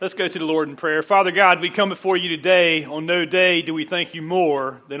Let's go to the Lord in prayer. Father God, we come before you today. On no day do we thank you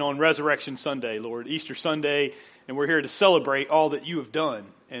more than on Resurrection Sunday, Lord, Easter Sunday, and we're here to celebrate all that you have done.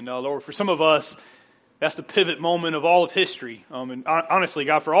 And Lord, for some of us, that's the pivot moment of all of history. And honestly,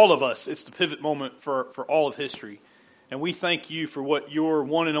 God, for all of us, it's the pivot moment for all of history. And we thank you for what your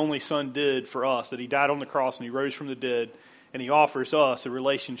one and only Son did for us, that he died on the cross and he rose from the dead, and he offers us a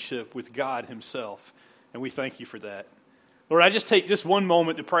relationship with God himself. And we thank you for that. Lord, I just take just one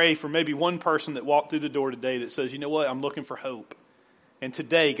moment to pray for maybe one person that walked through the door today that says, you know what, I'm looking for hope. And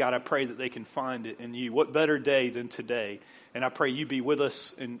today, God, I pray that they can find it in you. What better day than today? And I pray you be with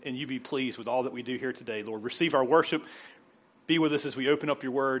us and you be pleased with all that we do here today. Lord, receive our worship. Be with us as we open up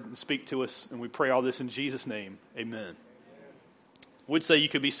your word and speak to us. And we pray all this in Jesus' name. Amen. Would say you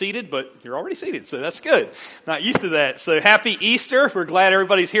could be seated, but you're already seated, so that's good. Not used to that. So happy Easter. We're glad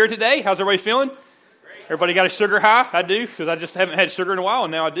everybody's here today. How's everybody feeling? Everybody got a sugar high? I do, because I just haven't had sugar in a while,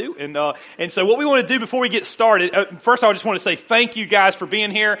 and now I do. And so what we want to do before we get started, first I just want to say thank you guys for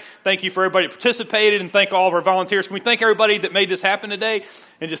being here. Thank you for everybody that participated, and thank all of our volunteers. Can we thank everybody that made this happen today,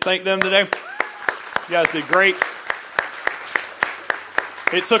 and just thank them today? You guys did great.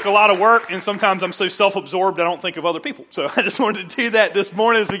 It took a lot of work, and sometimes I'm so self-absorbed I don't think of other people. So I just wanted to do that this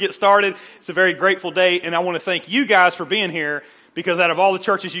morning as we get started. It's a very grateful day, and I want to thank you guys for being here. Because out of all the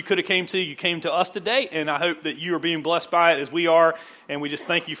churches you could have came to, you came to us today, and I hope that you are being blessed by it as we are, and we just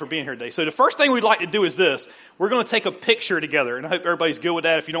thank you for being here today. So the first thing we'd like to do is this. We're going to take a picture together, and I hope everybody's good with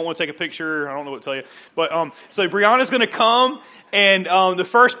that. If you don't want to take a picture, I don't know what to tell you. But so Brianna's going to come, and the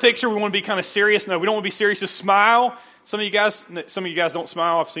first picture, we want to be kind of serious. No, we don't want to be serious, just smile. Some of you guys don't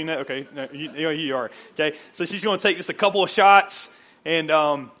smile. I've seen that. Okay, no, you are. Okay, so she's going to take just a couple of shots, and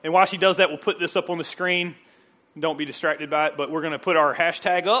while she does that, we'll put this up on the screen. Don't be distracted by it, but we're going to put our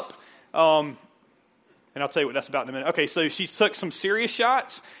hashtag up, and I'll tell you what that's about in a minute. Okay, so she took some serious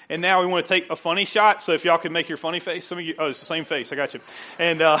shots, and now we want to take a funny shot, so if y'all can make your funny face. Some of you, it's the same face, I got you.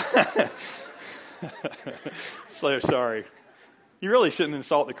 And, so sorry. You really shouldn't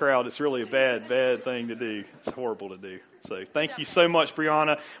insult the crowd. It's really a bad thing to do. It's horrible to do. So thank you so much,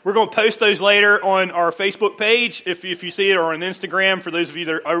 Brianna. We're going to post those later on our Facebook page if you see it, or on Instagram for those of you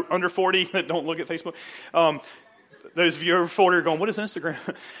that are under 40 that don't look at Facebook. Those of you over 40 are going, what is Instagram?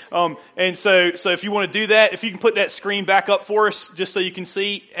 And so if you want to do that, if you can put that screen back up for us just so you can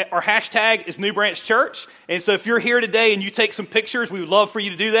see, our hashtag is New Branch Church. And so if you're here today and you take some pictures, we would love for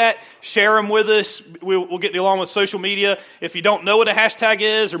you to do that. Share them with us. We'll get you along with social media. If you don't know what a hashtag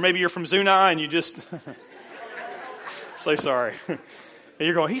is, or maybe you're from Zuni and you just... So sorry. And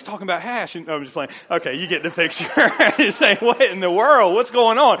you're going, he's talking about hash. No, I'm just playing. Okay, you get the picture. You're saying, what in the world? What's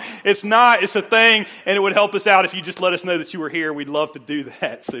going on? It's not. It's a thing, and it would help us out if you just let us know that you were here. We'd love to do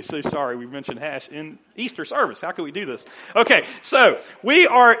that. So sorry. We mentioned hash in Easter service. How can we do this? Okay, so we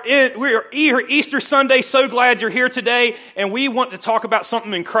are Easter Sunday. So glad you're here today, and we want to talk about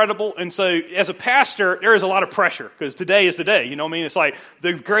something incredible. And so as a pastor, there is a lot of pressure because today is the day. You know what I mean? It's like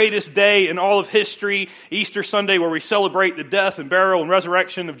the greatest day in all of history, Easter Sunday, where we celebrate the death and burial and resurrection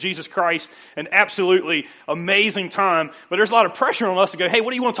of Jesus Christ, an absolutely amazing time. But there's a lot of pressure on us to go, hey, what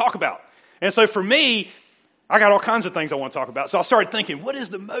do you want to talk about? And so for me, I got all kinds of things I want to talk about. So I started thinking, what is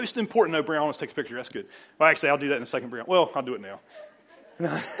the most important? No, Brian wants to take a picture. That's good. Well, actually, I'll do that in a second, Brian. Well, I'll do it now.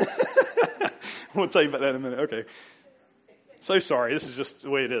 I want to tell you about that in a minute. Okay. So sorry. This is just the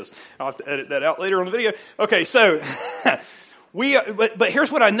way it is. I'll have to edit that out later on the video. Okay, so... But here's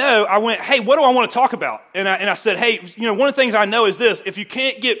what I know. I went, hey, what do I want to talk about? And I said, hey, one of the things I know is this. If you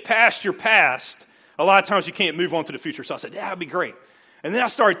can't get past your past, a lot of times you can't move on to the future. So I said, yeah, that'd be great. And then I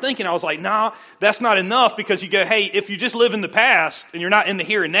started thinking, I was like, nah, that's not enough, because you go, hey, if you just live in the past and you're not in the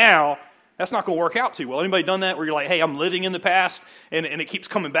here and now, that's not going to work out too well. Anybody done that where you're like, hey, I'm living in the past and it keeps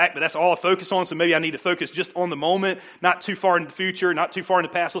coming back, but that's all I focus on, so maybe I need to focus just on the moment, not too far in the future, not too far in the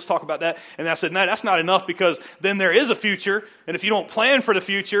past. Let's talk about that. And I said, no, that's not enough, because then there is a future, and if you don't plan for the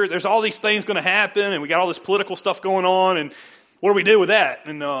future, there's all these things going to happen, and we got all this political stuff going on, and what do we do with that?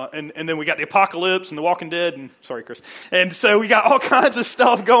 And then we got the apocalypse and the Walking Dead, and sorry, Chris. And so we got all kinds of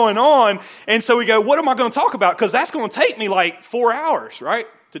stuff going on, and so we go, what am I going to talk about? Because that's going to take me like 4 hours, right,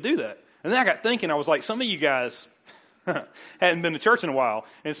 to do that. And then I got thinking, I was like, some of you guys hadn't been to church in a while,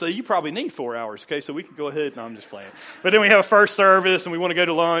 and so you probably need 4 hours, okay? So we can go ahead. No, I'm just playing. But then we have a first service, and we want to go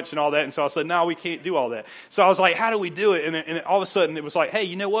to lunch and all that, and so I said, no, we can't do all that. So I was like, how do we do it? And all of a sudden, it was like, hey,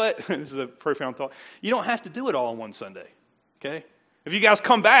 you know what? This is a profound thought. You don't have to do it all on one Sunday, okay? If you guys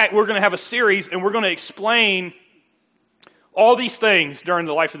come back, we're going to have a series, and we're going to explain all these things during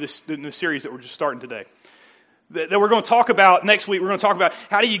the life of this series that we're just starting today. that we're going to talk about next week. We're going to talk about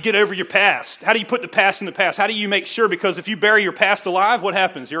how do you get over your past? How do you put the past in the past? How do you make sure? Because if you bury your past alive, what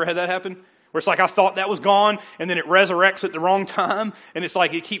happens? You ever had that happen? Where it's like I thought that was gone, and then it resurrects at the wrong time, and it's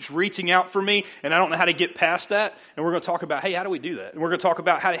like it keeps reaching out for me, and I don't know how to get past that. And we're going to talk about, hey, how do we do that? And we're going to talk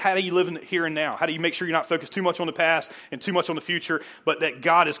about how do you live in the here and now? How do you make sure you're not focused too much on the past and too much on the future, but that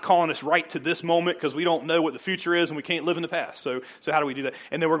God is calling us right to this moment because we don't know what the future is and we can't live in the past. So how do we do that?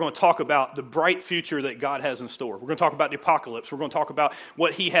 And then we're going to talk about the bright future that God has in store. We're going to talk about the apocalypse. We're going to talk about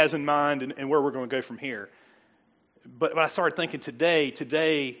what he has in mind and where we're going to go from here. But I started thinking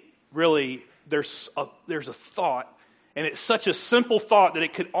today really, there's a thought, and it's such a simple thought that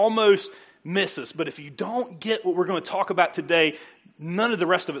it could almost miss us. But if you don't get what we're going to talk about today, none of the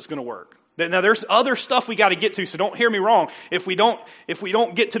rest of it's going to work. Now, there's other stuff we got to get to, so don't hear me wrong. If we don't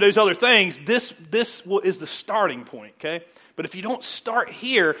get to those other things, this is the starting point, okay? But if you don't start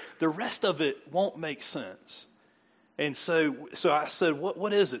here, the rest of it won't make sense. And so I said,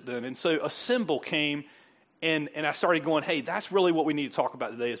 what is it then? And so a symbol came. And I started going, hey, that's really what we need to talk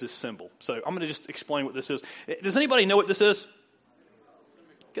about today is this symbol. So I'm going to just explain what this is. Does anybody know what this is?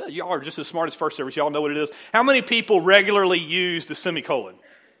 Good. Y'all are just as smart as first service. Y'all know what it is. How many people regularly use the semicolon?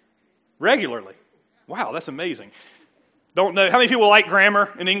 Regularly. Wow, that's amazing. Don't know. How many people like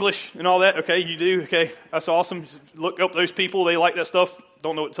grammar and English and all that? Okay, you do. Okay, that's awesome. Just look up those people. They like that stuff.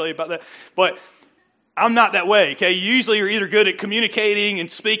 Don't know what to tell you about that. But I'm not that way, okay? Usually you're either good at communicating and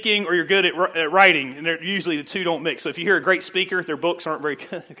speaking or you're good at writing, and usually the two don't mix. So if you hear a great speaker, their books aren't very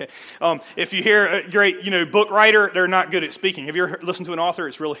good, okay? If you hear a great, book writer, they're not good at speaking. Have you ever listened to an author?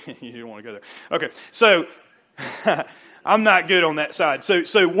 It's really, you don't want to go there. Okay, so I'm not good on that side. So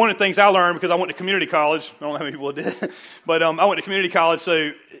one of the things I learned, because I went to community college, I don't know how many people did, but I went to community college,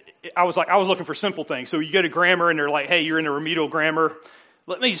 so I was looking for simple things. So you go to grammar, and they're like, hey, you're in a remedial grammar.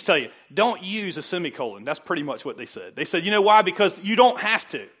 Let me just tell you, don't use a semicolon. That's pretty much what they said. They said, you know why? Because you don't have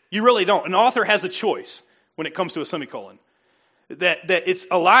to. You really don't. An author has a choice when it comes to a semicolon. That it's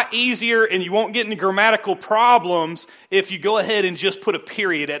a lot easier and you won't get into grammatical problems if you go ahead and just put a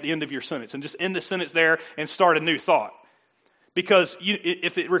period at the end of your sentence and just end the sentence there and start a new thought. Because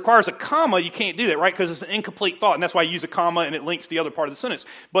if it requires a comma, you can't do that, right? Because it's an incomplete thought, and that's why you use a comma and it links the other part of the sentence.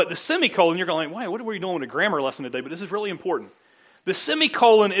 But the semicolon, you're going, wait, what are we doing with a grammar lesson today? But this is really important. The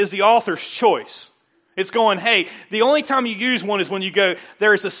semicolon is the author's choice. It's going, hey, the only time you use one is when you go,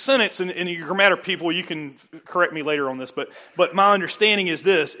 there is a sentence, and your grammar people, you can correct me later on this, but my understanding is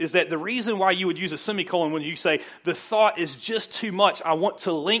this, is that the reason why you would use a semicolon when you say, the thought is just too much, I want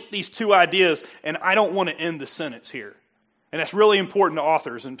to link these two ideas, and I don't want to end the sentence here. And that's really important to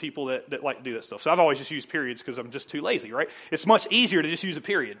authors and people that like to do that stuff. So I've always just used periods because I'm just too lazy, right? It's much easier to just use a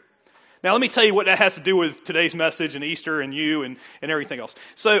period. Now, let me tell you what that has to do with today's message and Easter and you and everything else.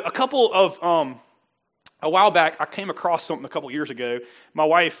 So a while back, I came across something a couple years ago. My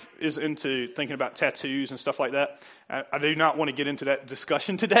wife is into thinking about tattoos and stuff like that. I do not want to get into that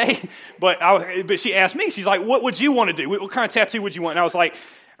discussion today, but she asked me, she's like, what would you want to do? What kind of tattoo would you want? And I was like,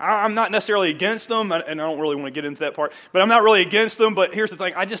 I'm not necessarily against them, and I don't really want to get into that part, but I'm not really against them, but here's the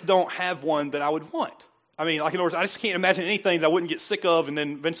thing, I just don't have one that I would want. I mean, like in other words, I just can't imagine anything that I wouldn't get sick of and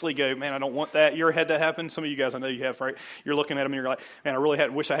then eventually go, man, I don't want that. You ever had that happen? Some of you guys, I know you have, right? You're looking at them and you're like, man, I really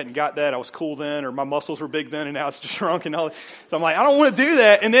wish I hadn't got that. I was cool then, or my muscles were big then and now it's just shrunk and all that. So I'm like, I don't want to do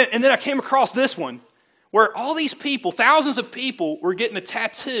that. And then I came across this one where all these people, thousands of people, were getting a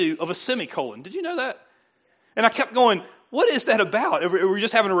tattoo of a semicolon. Did you know that? And I kept going, what is that about? Are we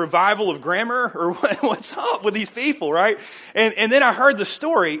just having a revival of grammar? Or what's up with these people, right? And then I heard the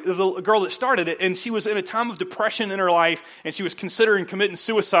story of the girl that started it, and she was in a time of depression in her life, and she was considering committing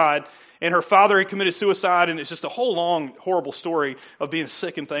suicide, and her father had committed suicide, and it's just a whole long, horrible story of being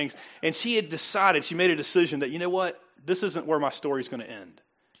sick and things. And she had decided, she made a decision that, you know what? This isn't where my story's going to end.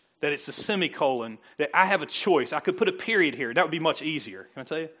 That it's a semicolon, that I have a choice. I could put a period here. That would be much easier. Can I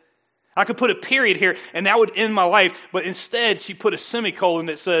tell you? I could put a period here, and that would end my life. But instead, she put a semicolon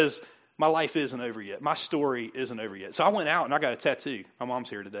that says, my life isn't over yet. My story isn't over yet. So I went out, and I got a tattoo. My mom's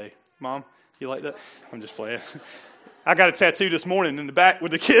here today. Mom, you like that? I'm just playing. I got a tattoo this morning in the back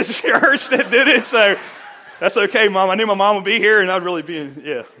with the kids' church that did it. So that's okay, Mom. I knew my mom would be here, and I'd really be in,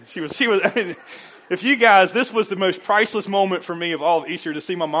 yeah. She was, I mean, if you guys, this was the most priceless moment for me of all of Easter, to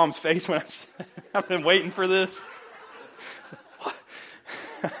see my mom's face when I've been waiting for this.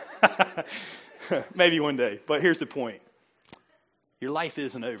 Maybe one day, but here's the point. Your life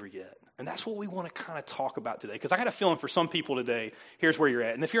isn't over yet. And that's what we want to kind of talk about today, because I got a feeling for some people today, here's where you're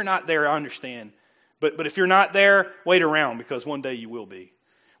at. And if you're not there, I understand. But if you're not there, wait around, because one day you will be.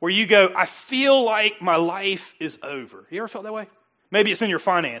 Where you go, I feel like my life is over. You ever felt that way? Maybe it's in your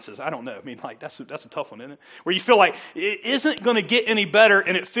finances. I don't know. I mean, like, that's a tough one, isn't it? Where you feel like it isn't going to get any better,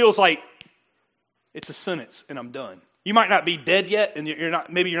 and it feels like it's a sentence, and I'm done. You might not be dead yet, and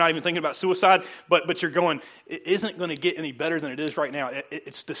maybe you're not even thinking about suicide, but you're going, it isn't going to get any better than it is right now.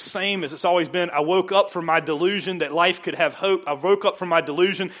 It's the same as it's always been. I woke up from my delusion that life could have hope. I woke up from my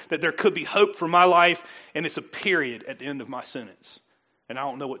delusion that there could be hope for my life, and it's a period at the end of my sentence. And I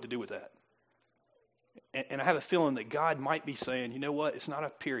don't know what to do with that. And I have a feeling that God might be saying, you know what, it's not a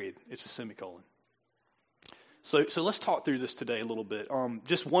period, it's a semicolon. So let's talk through this today a little bit.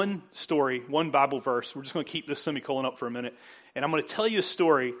 Just one story, one Bible verse. We're just going to keep this semicolon up for a minute. And I'm going to tell you a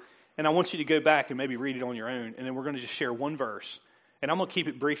story, and I want you to go back and maybe read it on your own. And then we're going to just share one verse. And I'm going to keep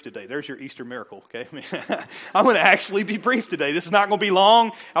it brief today. There's your Easter miracle, okay? I'm going to actually be brief today. This is not going to be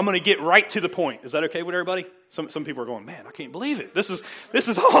long. I'm going to get right to the point. Is that okay with everybody? Some people are going, man, I can't believe it. This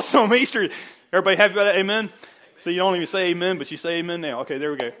is awesome, Easter. Everybody happy about it? Amen? So you don't even say amen, but you say amen now. Okay, there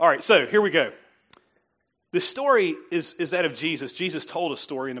we go. All right, so here we go. The story is that of Jesus. Jesus told a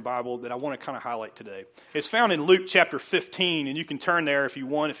story in the Bible that I want to kind of highlight today. It's found in Luke chapter 15, and you can turn there if you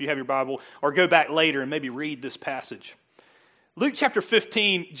want, if you have your Bible, or go back later and maybe read this passage. Luke chapter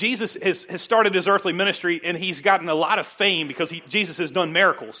 15, Jesus has started his earthly ministry, and he's gotten a lot of fame because Jesus has done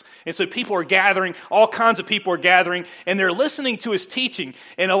miracles. And so people are gathering, all kinds of people are gathering, and they're listening to his teaching.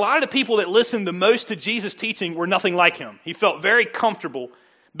 And a lot of the people that listened the most to Jesus' teaching were nothing like him. He felt very comfortable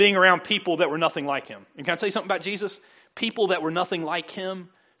being around people that were nothing like him. And can I tell you something about Jesus? People that were nothing like him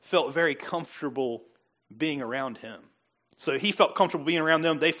felt very comfortable being around him. So he felt comfortable being around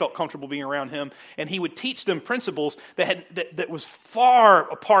them. They felt comfortable being around him. And he would teach them principles that was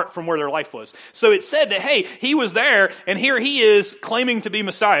far apart from where their life was. So it said that, hey, he was there, and here he is claiming to be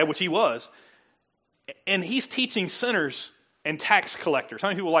Messiah, which he was. And he's teaching sinners and tax collectors. How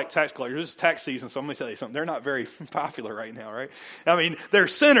many people like tax collectors? This is tax season, so I'm going to tell you something. They're not very popular right now, right? I mean,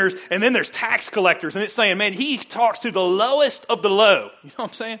 there's sinners, and then there's tax collectors. And it's saying, man, he talks to the lowest of the low. You know what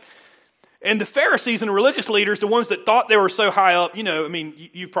I'm saying? And the Pharisees and the religious leaders, the ones that thought they were so high up, you know, I mean,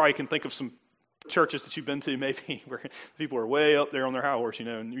 you probably can think of some churches that you've been to maybe where people are way up there on their high horse, you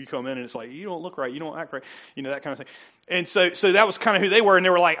know, and you come in and it's like, you don't look right, you don't act right, you know, that kind of thing. And so that was kind of who they were, and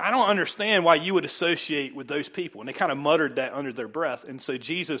they were like, I don't understand why you would associate with those people. And they kind of muttered that under their breath. And so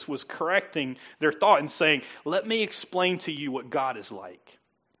Jesus was correcting their thought and saying, let me explain to you what God is like.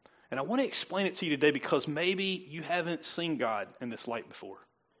 And I want to explain it to you today because maybe you haven't seen God in this light before.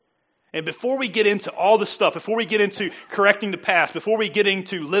 And before we get into all this stuff, before we get into correcting the past, before we get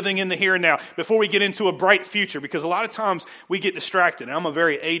into living in the here and now, before we get into a bright future, because a lot of times we get distracted. And I'm a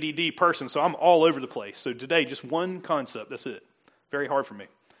very ADD person, so I'm all over the place. So today, just one concept, that's it. Very hard for me.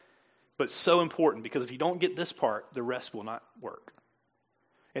 But so important, because if you don't get this part, the rest will not work.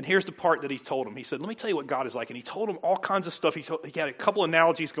 And here's the part that he told him. He said, let me tell you what God is like. And he told him all kinds of stuff. He had a couple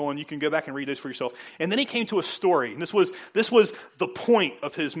analogies going. You can go back and read those for yourself. And then he came to a story. And this was the point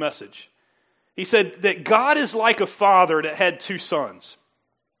of his message. He said that God is like a father that had two sons.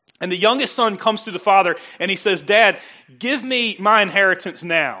 And the youngest son comes to the father and he says, Dad, give me my inheritance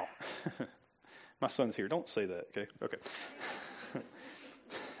now. My son's here. Don't say that, okay?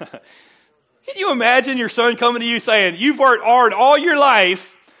 Can you imagine your son coming to you saying, you've worked hard all your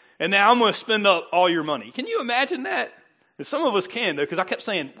life, and now I'm going to spend up all your money? Can you imagine that? And some of us can, though, because I kept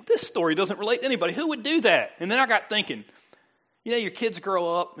saying, this story doesn't relate to anybody. Who would do that? And then I got thinking, you know, your kids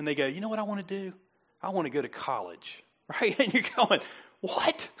grow up, and they go, you know what I want to do? I want to go to college, right? And you're going,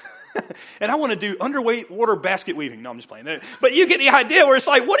 what? And I want to do underwater basket weaving. No, I'm just playing. But you get the idea where it's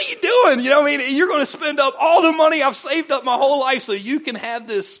like, what are you doing? You know what I mean? You're going to spend up all the money I've saved up my whole life so you can have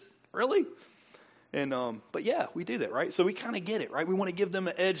this. Really? And but yeah, we do that, right? So we kind of get it, right? We want to give them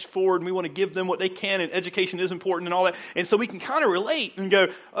an edge forward, and we want to give them what they can, and education is important and all that. And so we can kind of relate and go,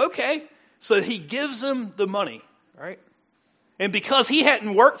 okay. So he gives them the money, right? And because he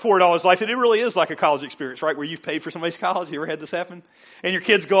hadn't worked for it all his life, it really is like a college experience, right? Where you've paid for somebody's college. You ever had this happen? And your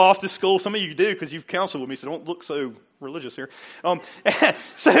kids go off to school. Some of you do because you've counseled with me, so don't look so religious here.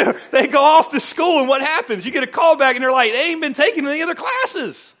 So they go off to school, and what happens? You get a call back, and they're like, they ain't been taking any other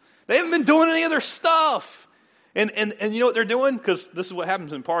classes. They haven't been doing any other stuff. And you know what they're doing? Because this is what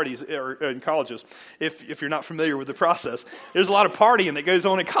happens in parties or in colleges. If you're not familiar with the process, there's a lot of partying that goes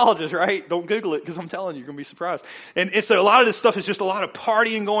on in colleges, right? Don't Google it because I'm telling you, you're going to be surprised. And so a lot of this stuff is just a lot of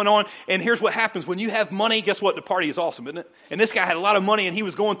partying going on. And here's what happens. When you have money, guess what? The party is awesome, isn't it? And this guy had a lot of money, and he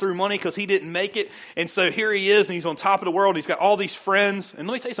was going through money because he didn't make it. And so here he is, and he's on top of the world. He's got all these friends. And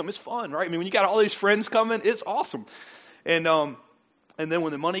let me tell you something. It's fun, right? I mean, when you got all these friends coming, it's awesome. And then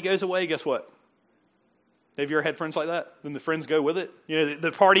when the money goes away, guess what? Have you ever had friends like that? Then the friends go with it. You know,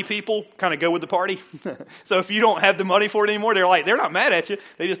 the party people kind of go with the party. So if you don't have the money for it anymore, they're not mad at you.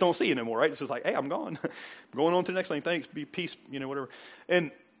 They just don't see you anymore, right? It's just like, hey, I'm gone. I'm going on to the next thing. Thanks. Be peace, whatever.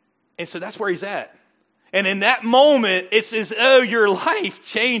 And so that's where he's at. And in that moment, it's as though your life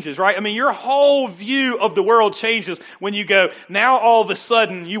changes, right? I mean, your whole view of the world changes when you go, now all of a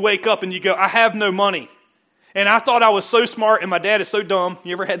sudden you wake up and you go, I have no money. And I thought I was so smart and my dad is so dumb.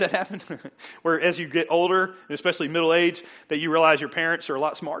 You ever had that happen? Where as you get older, especially middle age, that you realize your parents are a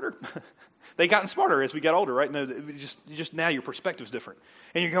lot smarter. They gotten smarter as we got older, right? No, just now your perspective's different.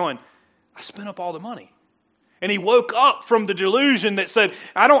 And you're going, I spent up all the money. And he woke up from the delusion that said,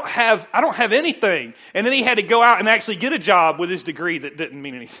 I don't have anything. And then he had to go out and actually get a job with his degree that didn't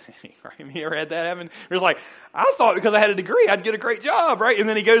mean anything. Right? I mean, you ever had that happen? It was like, I thought because I had a degree, I'd get a great job, right? And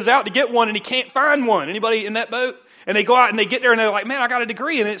then he goes out to get one and he can't find one. Anybody in that boat? And they go out and they get there and they're like, man, I got a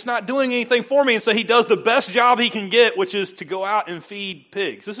degree and it's not doing anything for me. And so he does the best job he can get, which is to go out and feed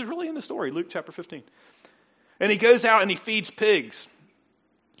pigs. This is really in the story, Luke chapter 15. And he goes out and he feeds pigs.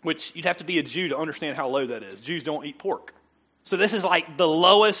 Which you'd have to be a Jew to understand how low that is. Jews don't eat pork. So this is like the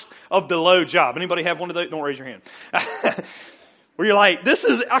lowest of the low job. Anybody have one of those? Don't raise your hand. Where you're like,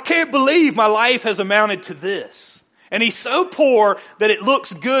 I can't believe my life has amounted to this. And he's so poor that it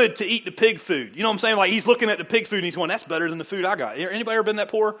looks good to eat the pig food. You know what I'm saying? Like he's looking at the pig food and he's going, that's better than the food I got. Anybody ever been that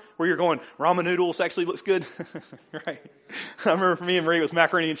poor? Where you're going, ramen noodles actually looks good? Right. I remember for me and Marie it was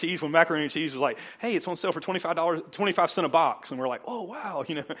macaroni and cheese when macaroni and cheese was like, hey, it's on sale for $25, 25 cents a box. And we're like, oh, wow.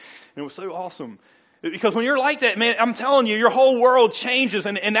 And it was so awesome. Because when you're like that, man, I'm telling you, your whole world changes.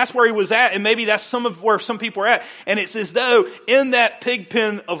 And that's where he was at. And maybe that's some of where some people are at. And it's as though in that pig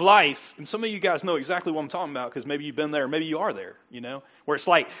pen of life, and some of you guys know exactly what I'm talking about because maybe you've been there, maybe you are there, where it's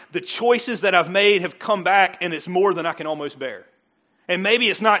like the choices that I've made have come back and it's more than I can almost bear. And maybe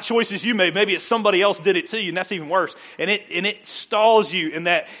it's not choices you made. Maybe it's somebody else did it to you, and that's even worse. And it stalls you in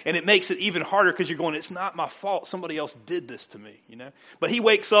that, and it makes it even harder because you're going, it's not my fault. Somebody else did this to me, But he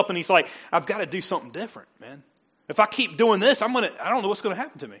wakes up and he's like, I've got to do something different, man. If I keep doing this, I don't know what's going to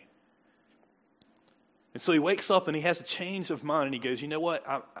happen to me. And so he wakes up and he has a change of mind, and he goes, you know what?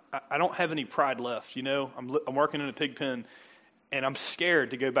 I don't have any pride left. I'm working in a pig pen, and I'm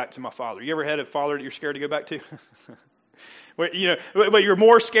scared to go back to my father. You ever had a father that you're scared to go back to? But you're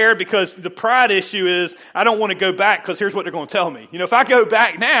more scared because the pride issue is, I don't want to go back because here's what they're going to tell me. If I go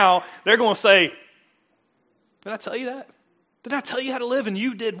back now, they're going to say, did I tell you that? Did I tell you how to live and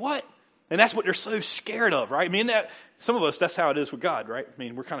you did what? And that's what they're so scared of, right? I mean, some of us, that's how it is with God, right? I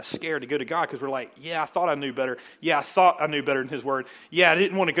mean, we're kind of scared to go to God because we're like, yeah, I thought I knew better. Yeah, I thought I knew better than his word. Yeah, I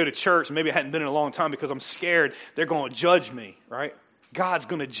didn't want to go to church. And maybe I hadn't been in a long time because I'm scared they're going to judge me, right? God's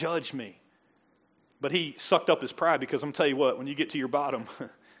going to judge me. But he sucked up his pride because I'm going to tell you what, when you get to your bottom,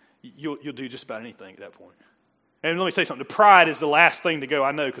 you'll do just about anything at that point. And let me say something. The pride is the last thing to go.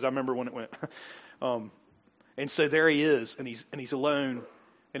 I know because I remember when it went. And so there he is, and he's alone,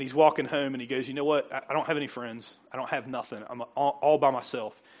 and he's walking home, and he goes, you know what? I don't have any friends. I don't have nothing. I'm all by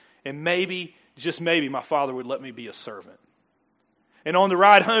myself. And maybe, just maybe, my father would let me be a servant. And on the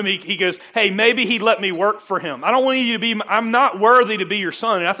ride home, he goes, hey, maybe he'd let me work for him. I'm not worthy to be your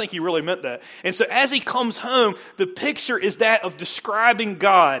son. And I think he really meant that. And so as he comes home, the picture is that of describing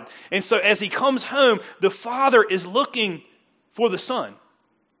God. And so as he comes home, the father is looking for the son.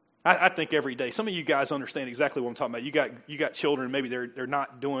 I think every day. Some of you guys understand exactly what I'm talking about. You got children, maybe they're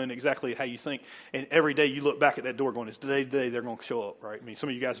not doing exactly how you think. And every day you look back at that door going, it's today they're going to show up, right? I mean, some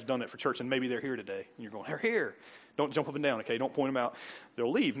of you guys have done that for church, and maybe they're here today. And you're going, they're here. Don't jump up and down, okay? Don't point them out.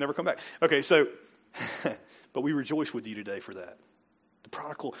 They'll leave, never come back. Okay, so, but we rejoice with you today for that. The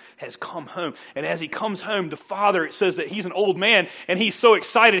prodigal has come home. And as he comes home, the father, it says that he's an old man, and he's so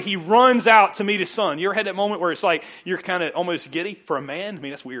excited, he runs out to meet his son. You ever had that moment where it's like you're kind of almost giddy for a man? I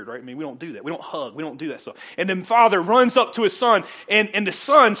mean, that's weird, right? I mean, we don't do that. We don't hug. We don't do that stuff. And then father runs up to his son, and the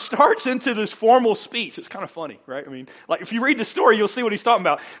son starts into this formal speech. It's kind of funny, right? I mean, like if you read the story, you'll see what he's talking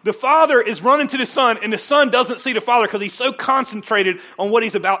about. The father is running to the son, and the son doesn't see the father because he's so concentrated on what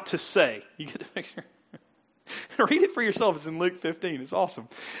he's about to say. You get the picture? Read it for yourself. It's in Luke 15. It's awesome.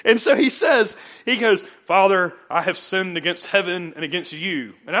 And so he goes, Father, I have sinned against heaven and against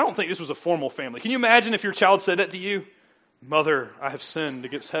you. And I don't think this was a formal family. Can you imagine if your child said that to you? Mother, I have sinned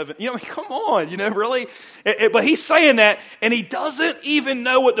against heaven. Come on, really? But he's saying that, and he doesn't even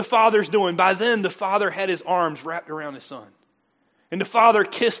know what the father's doing. By then, the father had his arms wrapped around his son. And the father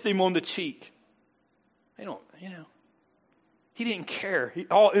kissed him on the cheek. He didn't care.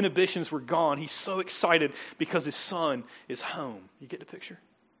 All inhibitions were gone. He's so excited because his son is home. You get the picture?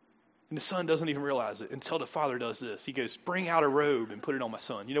 And the son doesn't even realize it until the father does this. He goes, bring out a robe and put it on my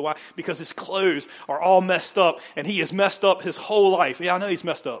son. You know why? Because his clothes are all messed up, and he has messed up his whole life. Yeah, I know he's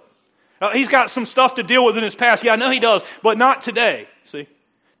messed up. He's got some stuff to deal with in his past. Yeah, I know he does, but not today. See?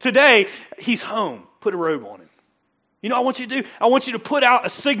 Today, he's home. Put a robe on him. You know what I want you to do? I want you to put out a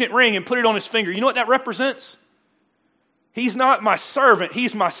signet ring and put it on his finger. You know what that represents? He's not my servant.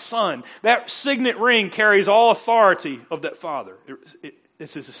 He's my son. That signet ring carries all authority of that father.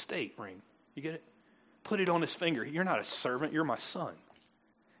 It's his estate ring. You get it? Put it on his finger. You're not a servant. You're my son.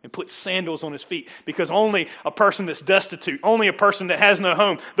 And put sandals on his feet, because only a person that's destitute, only a person that has no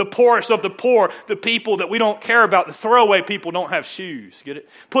home, the poorest of the poor, the people that we don't care about, the throwaway people don't have shoes. Get it?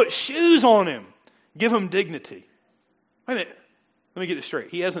 Put shoes on him. Give him dignity. Wait a minute. Let me get it straight.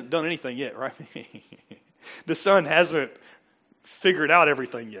 He hasn't done anything yet, right? The son hasn't figured out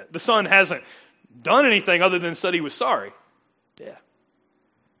everything yet. The son hasn't done anything other than said he was sorry. Yeah.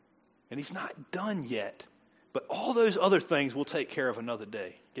 And he's not done yet. But all those other things we'll take care of another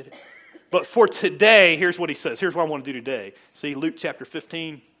day. Get it? But for today, here's what he says. Here's what I want to do today. See, Luke chapter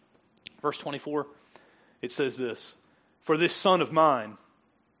 15, verse 24. It says this. For this son of mine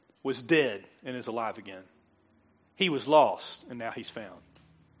was dead and is alive again. He was lost and now he's found.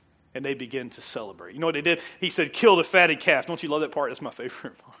 And they begin to celebrate. You know what they did? He said, kill the fatted calf. Don't you love that part? That's my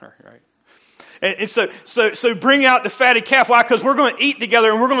favorite part, right? And so bring out the fatted calf. Why? Because we're going to eat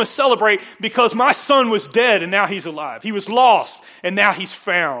together and we're going to celebrate, because my son was dead and now he's alive. He was lost and now he's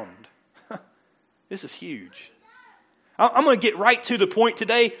found. This is huge. I'm going to get right to the point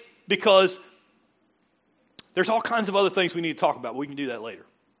today, because there's all kinds of other things we need to talk about. But we can do that later.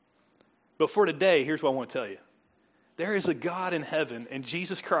 But for today, here's what I want to tell you. There is a God in heaven, and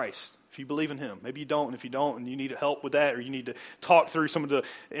Jesus Christ, if you believe in him. Maybe you don't, and if you don't, and you need help with that, or you need to talk through some of the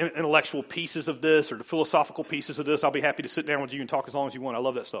intellectual pieces of this or the philosophical pieces of this, I'll be happy to sit down with you and talk as long as you want. I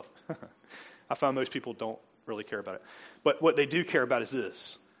love that stuff. I find most people don't really care about it. But what they do care about is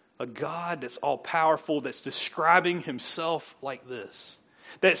this. A God that's all-powerful, that's describing himself like this.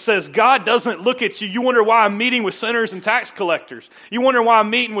 That says, God doesn't look at you. You wonder why I'm meeting with sinners and tax collectors. You wonder why I'm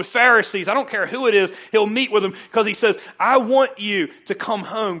meeting with Pharisees. I don't care who it is. He'll meet with them because he says, I want you to come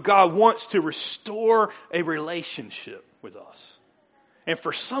home. God wants to restore a relationship with us. And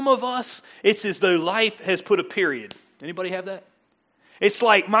for some of us, it's as though life has put a period. Anybody have that? It's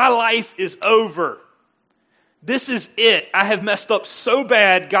like my life is over. This is it. I have messed up so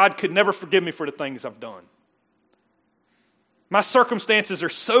bad, God could never forgive me for the things I've done. My circumstances are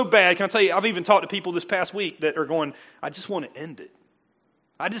so bad. Can I tell you, I've even talked to people this past week that are going, I just want to end it.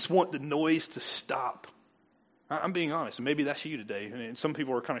 I just want the noise to stop. I'm being honest, and maybe that's you today. And some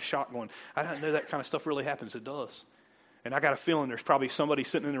people are kind of shocked going, I don't know that kind of stuff really happens. It does. And I got a feeling there's probably somebody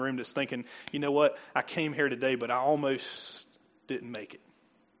sitting in the room that's thinking, you know what, I came here today, but I almost didn't make it.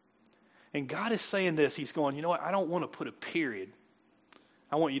 And God is saying this. He's going, you know what, I don't want to put a period.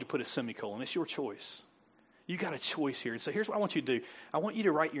 I want you to put a semicolon. It's your choice. You got a choice here. And so here's what I want you to do. I want you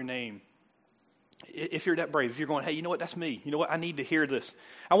to write your name. If you're that brave, if you're going, hey, you know what, that's me. You know what, I need to hear this.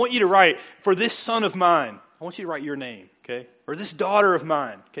 I want you to write, for this son of mine. I want you to write your name, okay? Or this daughter of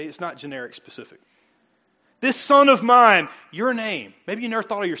mine, okay? It's not generic specific. This son of mine, your name. Maybe you never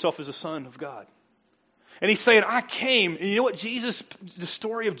thought of yourself as a son of God. And he's saying, I came. And you know what the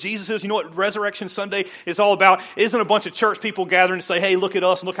story of Jesus is? You know what Resurrection Sunday is all about? It isn't a bunch of church people gathering to say, hey, look at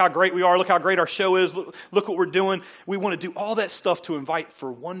us, and look how great we are, look how great our show is, look what we're doing. We want to do all that stuff to invite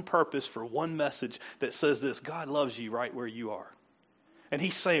for one purpose, for one message that says this: God loves you right where you are. And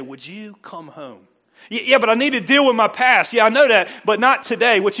he's saying, would you come home? Yeah, but I need to deal with my past. Yeah, I know that, but not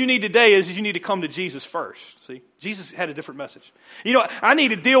today. What you need today is you need to come to Jesus first. See, Jesus had a different message. You know, I need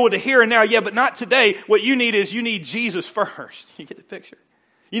to deal with the here and now. Yeah, but not today. What you need is you need Jesus first. You get the picture?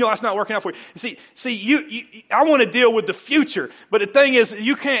 You know, that's not working out for you. See, I want to deal with the future, but the thing is,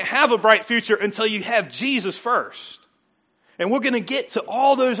 you can't have a bright future until you have Jesus first. And we're going to get to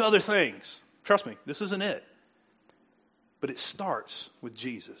all those other things. Trust me, this isn't it. But it starts with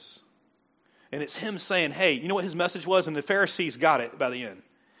Jesus. And it's him saying, hey, you know what his message was? And the Pharisees got it by the end.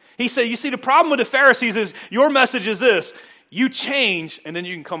 He said, you see, the problem with the Pharisees is your message is this: you change and then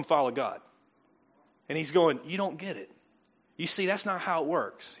you can come follow God. And he's going, you don't get it. You see, that's not how it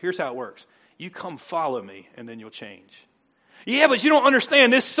works. Here's how it works. You come follow me and then you'll change. Yeah, but you don't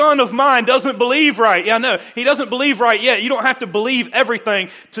understand. This son of mine doesn't believe right. Yeah, I know. He doesn't believe right yet. You don't have to believe everything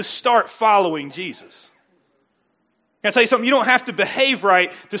to start following Jesus. Can I tell you something? You don't have to behave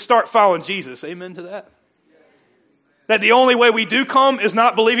right to start following Jesus. Amen to that? That the only way we do come is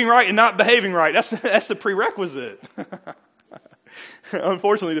not believing right and not behaving right. That's the prerequisite.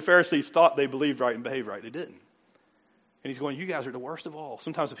 Unfortunately, the Pharisees thought they believed right and behaved right. They didn't. And he's going, you guys are the worst of all.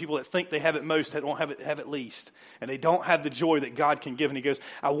 Sometimes the people that think they have it most don't have it least. And they don't have the joy that God can give. And he goes,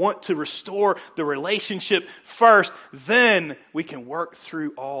 I want to restore the relationship first. Then we can work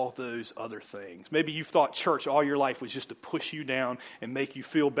through all those other things. Maybe you've thought church all your life was just to push you down and make you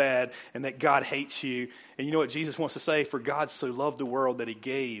feel bad and that God hates you. And you know what Jesus wants to say? For God so loved the world that he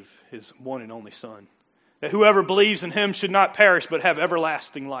gave his one and only Son, that whoever believes in him should not perish but have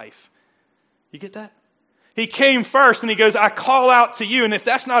everlasting life. You get that? He came first and he goes, I call out to you. And if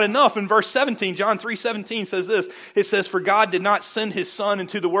that's not enough, in verse 17, John 3:17 says this. It says, for God did not send his Son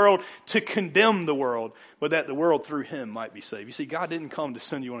into the world to condemn the world, but that the world through him might be saved. You see, God didn't come to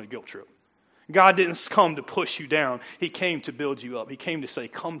send you on a guilt trip. God didn't come to push you down. He came to build you up. He came to say,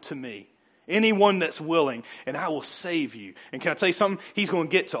 come to me. Anyone that's willing, and I will save you. And can I tell you something? He's going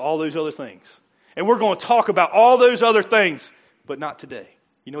to get to all those other things. And we're going to talk about all those other things, but not today.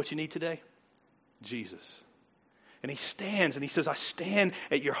 You know what you need today? Jesus. And he stands and he says, I stand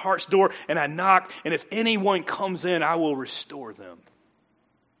at your heart's door and I knock, and if anyone comes in, I will restore them.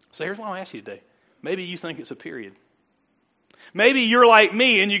 So here's what I'll ask you today. Maybe you think it's a period. Maybe you're like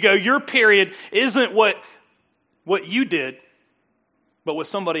me and you go, your period isn't what you did, but what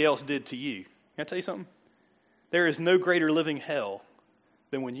somebody else did to you. Can I tell you something? There is no greater living hell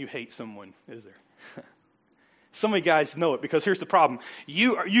than when you hate someone, is there? Some of you guys know it, because here's the problem.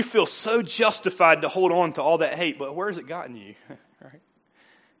 You feel so justified to hold on to all that hate, but where has it gotten you? Right?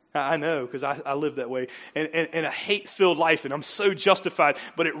 I know, because I live that way. And a hate-filled life, and I'm so justified,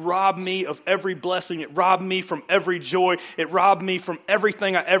 but it robbed me of every blessing. It robbed me from every joy. It robbed me from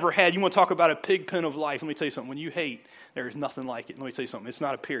everything I ever had. You want to talk about a pig pen of life? Let me tell you something. When you hate, there is nothing like it. Let me tell you something. It's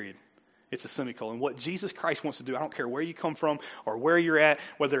not a period. It's a semicolon. What Jesus Christ wants to do, I don't care where you come from or where you're at,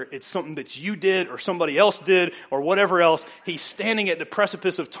 whether it's something that you did or somebody else did or whatever else, he's standing at the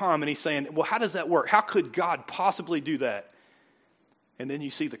precipice of time and he's saying, well, how does that work? How could God possibly do that? And then you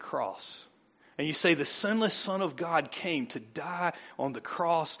see the cross. And you say the sinless Son of God came to die on the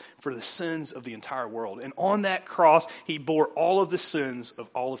cross for the sins of the entire world. And on that cross, he bore all of the sins of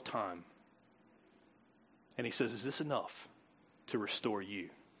all of time. And he says, is this enough to restore you?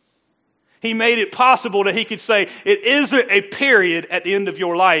 He made it possible that he could say, it isn't a period at the end of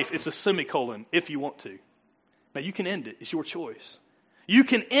your life. It's a semicolon if you want to. Now, you can end it. It's your choice. You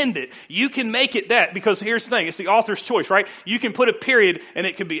can end it. You can make it that, because here's the thing. It's the author's choice, right? You can put a period, and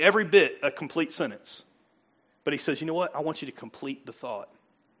it can be every bit a complete sentence. But he says, you know what? I want you to complete the thought.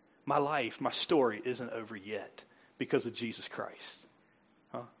 My life, my story isn't over yet because of Jesus Christ.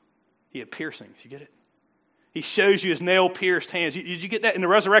 Huh? He had piercings. You get it? He shows you his nail-pierced hands. Did you get that? In the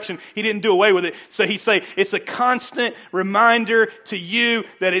resurrection, he didn't do away with it. So he'd say, it's a constant reminder to you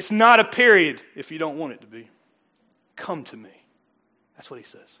that it's not a period if you don't want it to be. Come to me. That's what he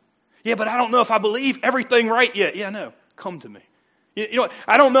says. Yeah, but I don't know if I believe everything right yet. Yeah, no. Come to me. You know what?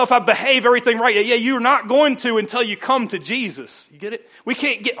 I don't know if I behave everything right yet. Yeah, you're not going to until you come to Jesus. You get it? We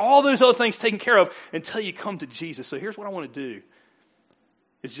can't get all those other things taken care of until you come to Jesus. So here's what I want to do.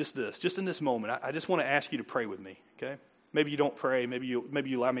 It's just this. Just in this moment, I just want to ask you to pray with me, okay? Maybe you don't pray. Maybe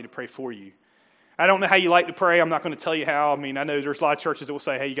you allow me to pray for you. I don't know how you like to pray. I'm not going to tell you how. I mean, I know there's a lot of churches that will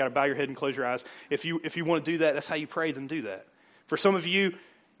say, hey, you got to bow your head and close your eyes. If you want to do that, that's how you pray, then do that. For some of you,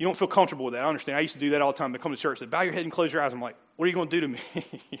 you don't feel comfortable with that. I understand. I used to do that all the time. They come to church, they bow your head and close your eyes. I'm like, what are you going to do to me?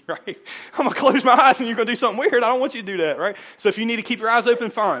 Right? I'm going to close my eyes and you're going to do something weird. I don't want you to do that, right? So if you need to keep your eyes open,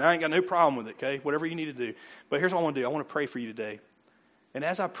 fine. I ain't got no problem with it, okay? Whatever you need to do. But here's what I want to do. I want to pray for you today. And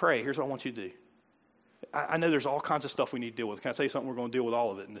as I pray, here's what I want you to do. I know there's all kinds of stuff we need to deal with. Can I tell you something? We're going to deal with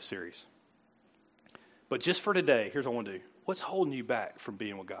all of it in this series. But just for today, here's what I want to do. What's holding you back from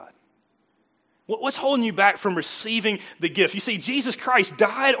being with God? What's holding you back from receiving the gift? You see, Jesus Christ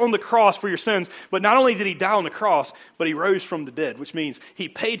died on the cross for your sins, but not only did he die on the cross, but he rose from the dead, which means he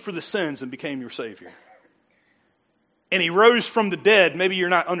paid for the sins and became your Savior. And he rose from the dead, maybe you're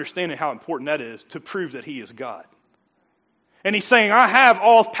not understanding how important that is, to prove that he is God. And he's saying, I have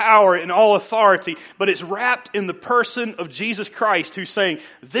all power and all authority, but it's wrapped in the person of Jesus Christ, who's saying,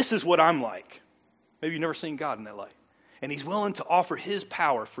 this is what I'm like. Maybe you've never seen God in that light. And he's willing to offer his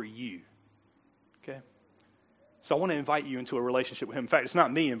power for you. Okay? So I want to invite you into a relationship with him. In fact, it's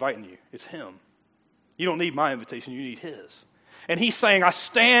not me inviting you. It's him. You don't need my invitation. You need his. And he's saying, I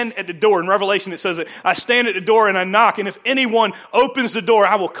stand at the door. In Revelation, it says that I stand at the door and I knock. And if anyone opens the door,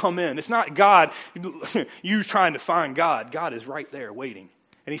 I will come in. It's not God, you trying to find God. God is right there waiting.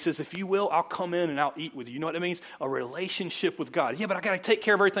 And he says, if you will, I'll come in and I'll eat with you. You know what that means? A relationship with God. Yeah, but I got to take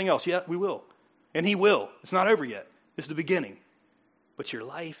care of everything else. Yeah, we will. And he will. It's not over yet. It's the beginning. But your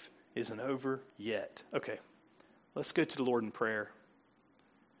life isn't over yet. Okay, let's go to the Lord in prayer.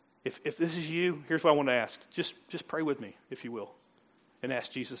 If this is you, here's what I want to ask. Just pray with me, if you will, and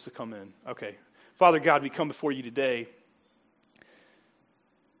ask Jesus to come in. Okay. Father God, we come before you today.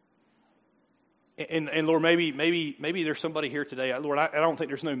 And Lord, maybe there's somebody here today. Lord, I don't think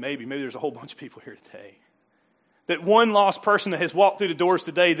there's no maybe. Maybe there's a whole bunch of people here today. That one lost person that has walked through the doors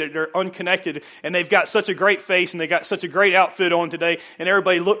today, that they're unconnected, and they've got such a great face, and they got such a great outfit on today, and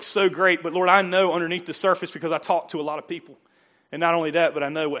everybody looks so great. But Lord, I know underneath the surface, because I talk to a lot of people. And not only that, but I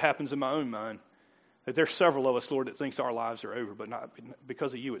know what happens in my own mind. That there's several of us, Lord, that thinks our lives are over, but not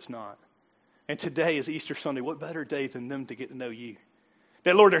because of you, it's not. And today is Easter Sunday. What better day than them to get to know you?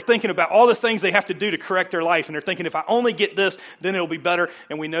 That, Lord, they're thinking about all the things they have to do to correct their life, and they're thinking, if I only get this, then it'll be better,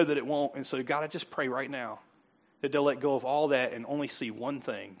 and we know that it won't. And so, God, I just pray right now that they'll let go of all that and only see one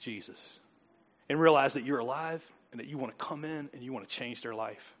thing, Jesus, and realize that you're alive and that you want to come in and you want to change their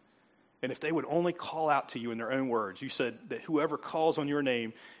life. And if they would only call out to you in their own words, you said that whoever calls on your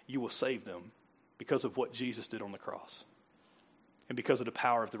name, you will save them because of what Jesus did on the cross and because of the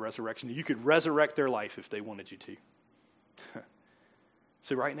power of the resurrection. You could resurrect their life if they wanted you to.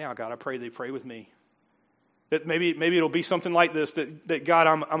 So right now, God, I pray they pray with me. That maybe it'll be something like this, that God,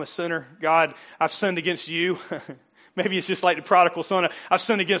 I'm a sinner. God, I've sinned against you. Maybe it's just like the prodigal son. I've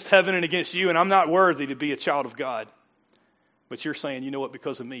sinned against heaven and against you, and I'm not worthy to be a child of God. But you're saying, you know what,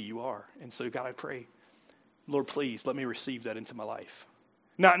 because of me, you are. And so, God, I pray, Lord, please let me receive that into my life.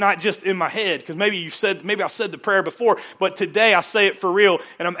 Not just in my head, because maybe I said the prayer before, but today I say it for real,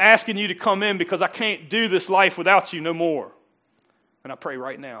 and I'm asking you to come in because I can't do this life without you no more. And I pray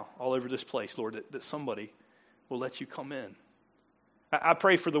right now, all over this place, Lord, that somebody will let you come in. I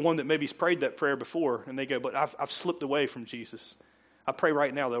pray for the one that maybe's prayed that prayer before, and they go, but I've slipped away from Jesus. I pray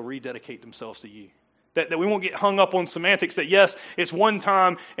right now they'll rededicate themselves to you. That we won't get hung up on semantics, that yes, it's one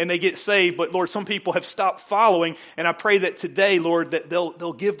time and they get saved, but Lord, some people have stopped following, and I pray that today, Lord, that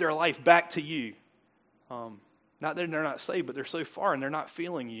they'll give their life back to you. Not that they're not saved, but they're so far and they're not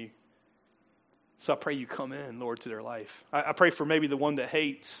feeling you. So I pray you come in, Lord, to their life. I pray for maybe the one that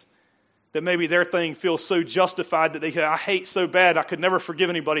hates, that maybe their thing feels so justified that they say, I hate so bad, I could never forgive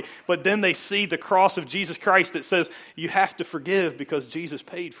anybody. But then they see the cross of Jesus Christ that says, you have to forgive because Jesus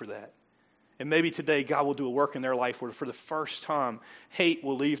paid for that. And maybe today God will do a work in their life where for the first time, hate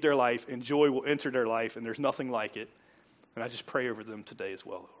will leave their life and joy will enter their life, and there's nothing like it. And I just pray over them today as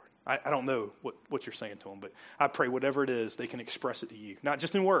well, Lord. I don't know what you're saying to them, but I pray whatever it is, they can express it to you. Not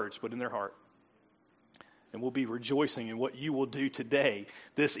just in words, but in their heart. And we'll be rejoicing in what you will do today,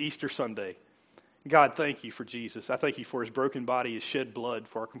 this Easter Sunday. God, thank you for Jesus. I thank you for his broken body, his shed blood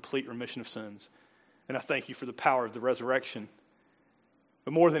for our complete remission of sins. And I thank you for the power of the resurrection.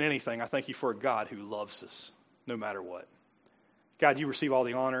 But more than anything, I thank you for a God who loves us no matter what. God, you receive all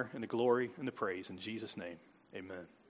the honor and the glory and the praise. In Jesus' name, amen.